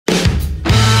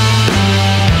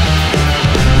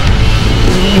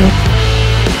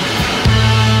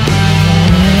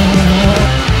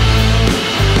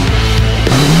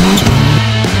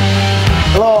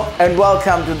and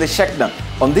welcome to the Shakedown.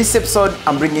 On this episode,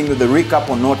 I'm bringing you the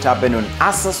recap on what happened on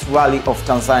Asas Rally of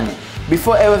Tanzania.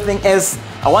 Before everything else,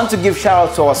 I want to give shout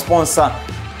out to our sponsor,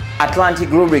 Atlantic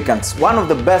Lubricants, one of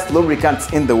the best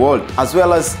lubricants in the world, as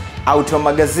well as Auto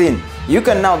Magazine. You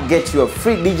can now get your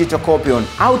free digital copy on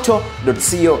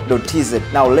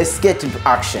auto.co.tz. Now let's get into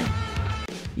action.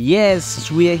 Yes,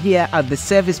 we are here at the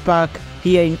service park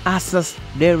here in Asas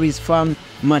Dairies Farm,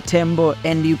 Matembo,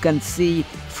 and you can see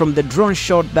from the drone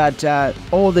shot that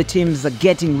all the teams are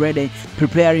getting ready,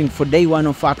 preparing for day one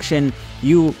of action.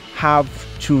 You have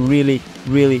to really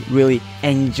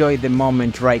enjoy the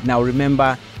moment right now.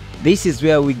 Remember, this is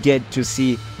where we get to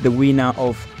see the winner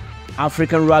of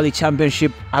African Rally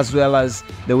Championship as well as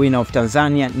the winner of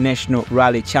Tanzania National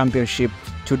Rally Championship.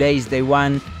 Today is day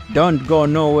one. Don't go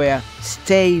nowhere.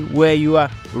 Stay where you are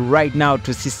right now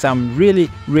to see some really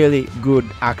good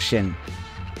action.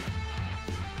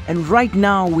 And right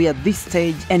now we are at this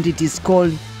stage and it is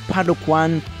called Paddock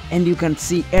 1, and you can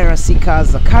see RC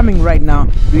cars are coming right now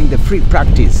doing the free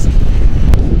practice.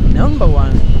 Number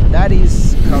 1, that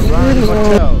is Karan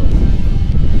Hotel.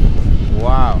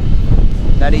 Wow,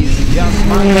 that is Just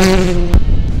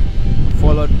Marcus,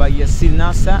 followed by Yasin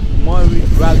Nasa, Mori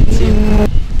Rally Team,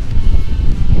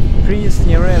 Prince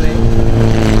Nyerere,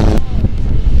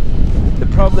 The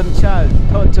Problem Child,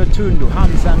 Toto Tundu,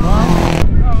 Hamza Noam,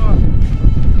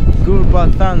 Gurba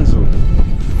Thanzu,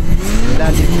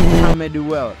 that is Mohamed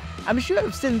Well. I'm sure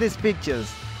you've seen these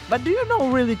pictures, but do you know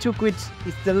who really took it?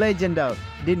 It's the legend of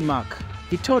Denmark.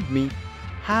 He told me,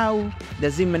 how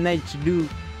does he manage to do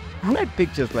great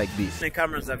pictures like this? How many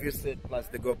cameras have you set plus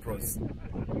the GoPros?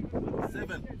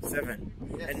 7.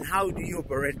 Yes. And how do you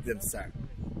operate them, sir?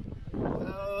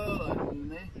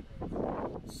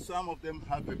 Some of them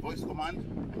have a voice command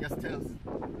and just tells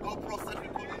GoPro set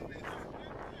recording this.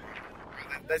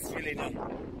 That's really neat.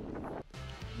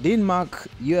 Denmark,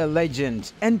 you're a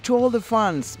legend. And to all the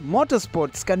fans,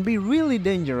 motorsports can be really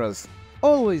dangerous.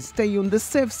 Always stay on the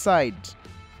safe side.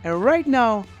 And right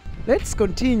now, let's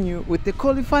continue with the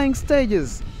qualifying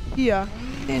stages here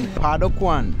in Paddock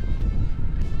 1.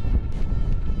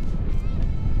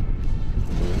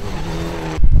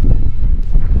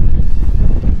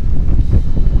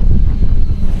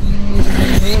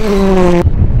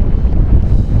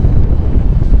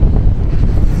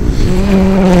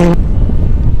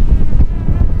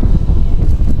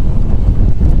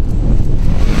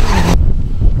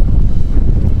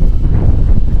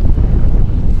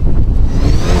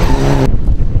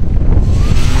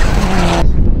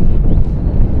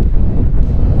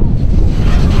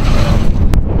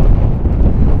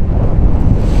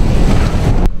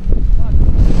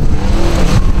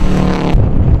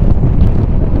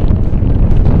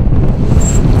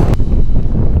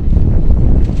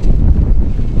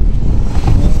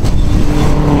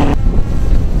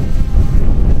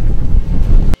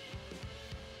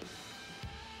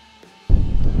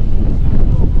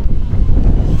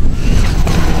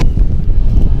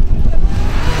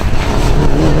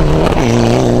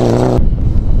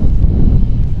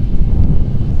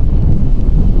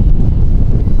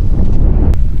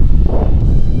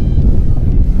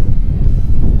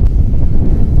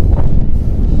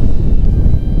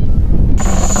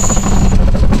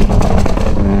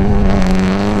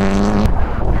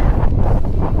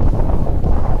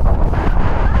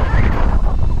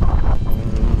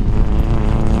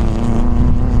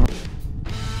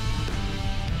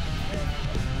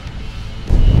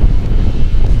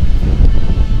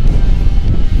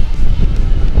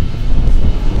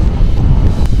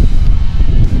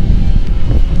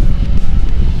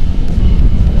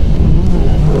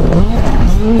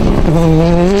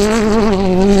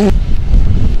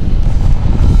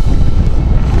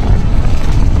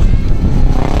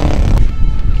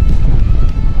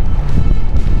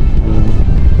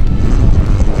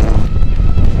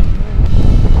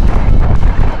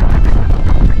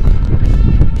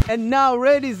 And now,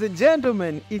 ladies and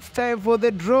gentlemen, it's time for the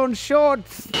drone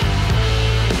shots.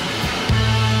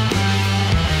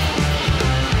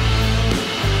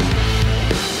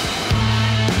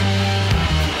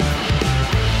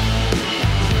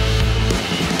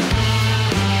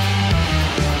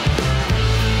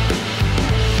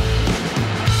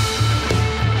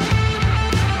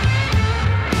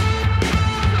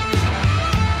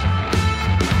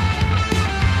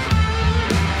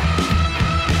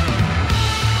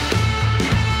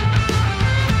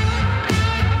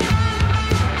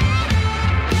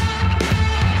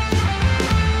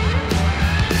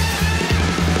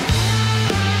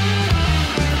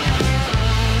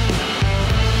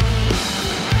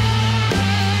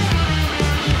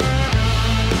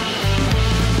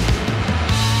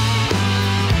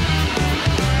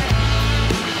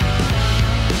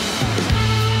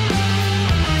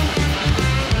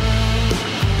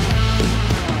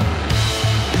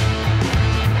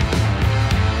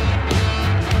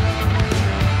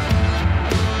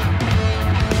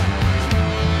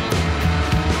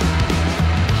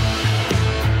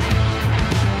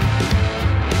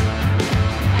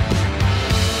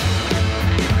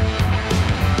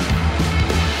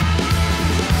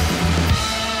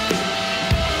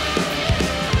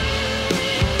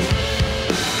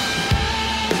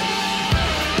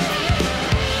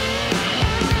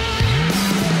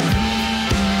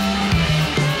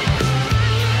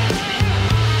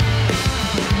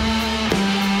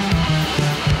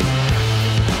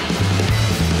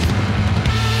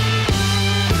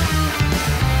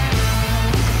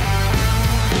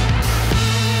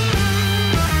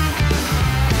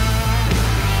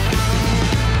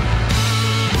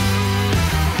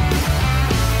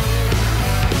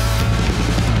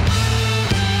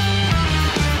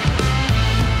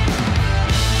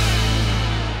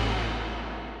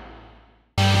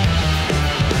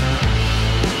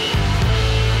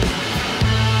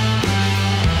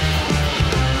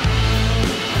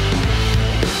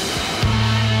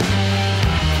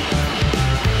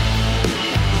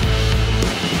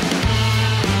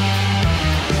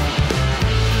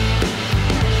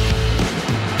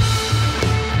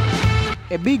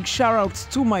 A big shout out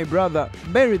to my brother,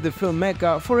 Barry the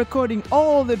filmmaker, for recording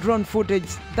all the drone footage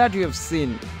that you have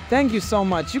seen. Thank you so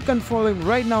much. You can follow him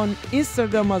right now on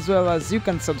Instagram, as well as you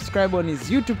can subscribe on his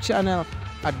YouTube channel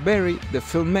at Barry the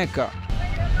filmmaker.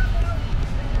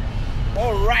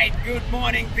 Alright, good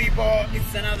morning people.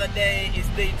 It's another day, it's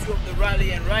day 2 of the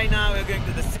rally, and right now we're going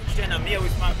to the section. I'm here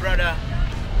with my brother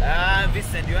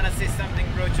Vincent. You wanna say something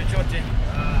bro, chochote?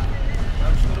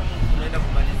 Namshukuru Mungu tunaenda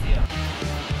kumalizia.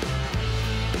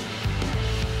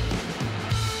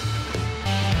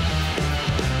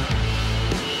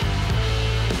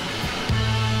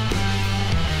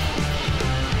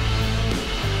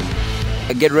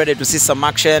 Get ready to see some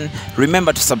action.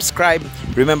 Remember to subscribe,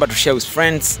 remember to share with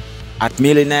friends at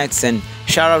Millinex, and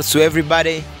shout outs to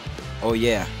everybody. Oh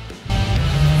yeah.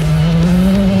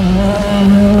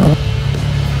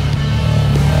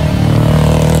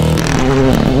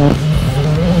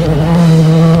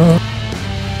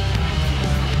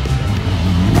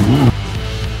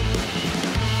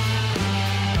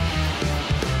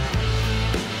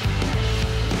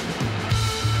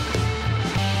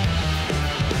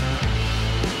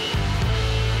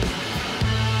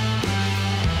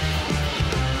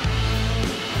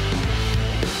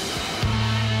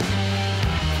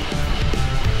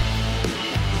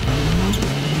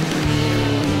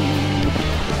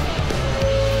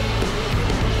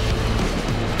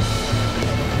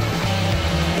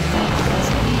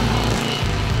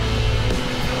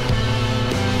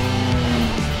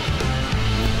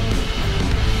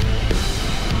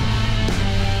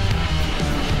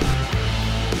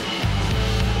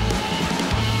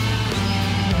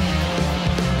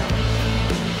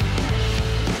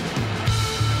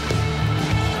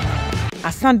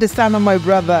 Asante sana my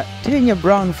brother Tenya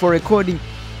Brown for recording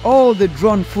all the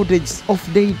drone footage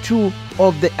of day 2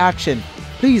 of the action.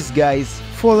 Please guys,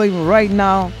 follow him right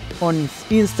now on his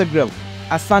Instagram.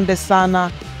 Asante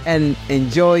sana and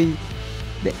enjoy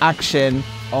the action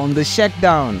on the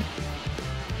shakedown.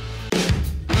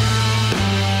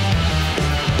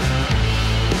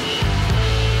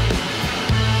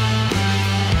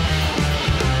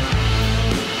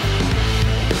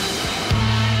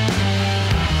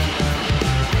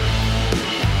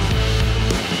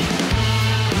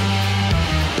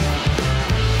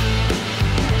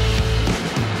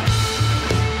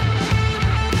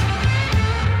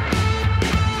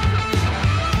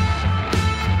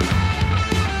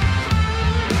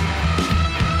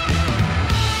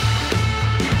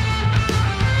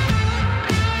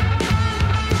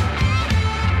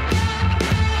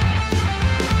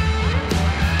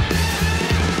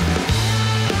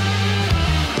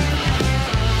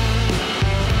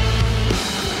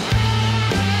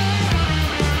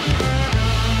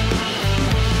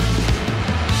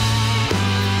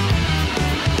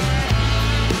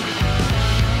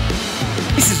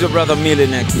 This is your brother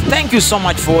Millinex. Thank you so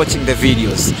much for watching the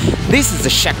videos. This is the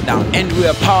Shakedown, and we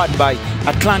are powered by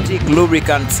Atlantic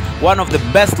Lubricants, one of the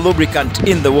best lubricant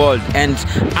in the world, and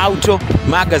Auto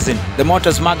Magazine, the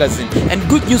Motors Magazine. And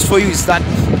good news for you is that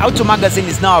Auto Magazine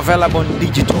is now available on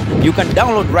digital. You can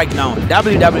download right now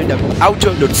www.auto.co.tz.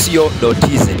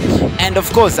 And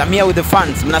of course, I'm here with the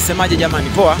fans. Mnasemaje jamani?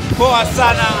 Poa? Poa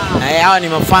sana. Hawa ni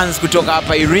mafans kutoka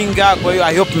hapa Iringa, kwa hiyo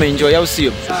I hope mmeenjoy, au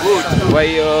sio? Kwa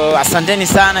hiyo asanteni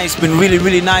sana. It's been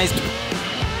really nice.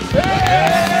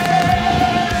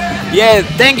 Yeah,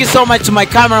 thank you so much to my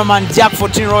cameraman Jack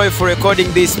 14 Roy for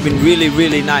recording this. It's been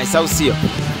really nice. I'll see you.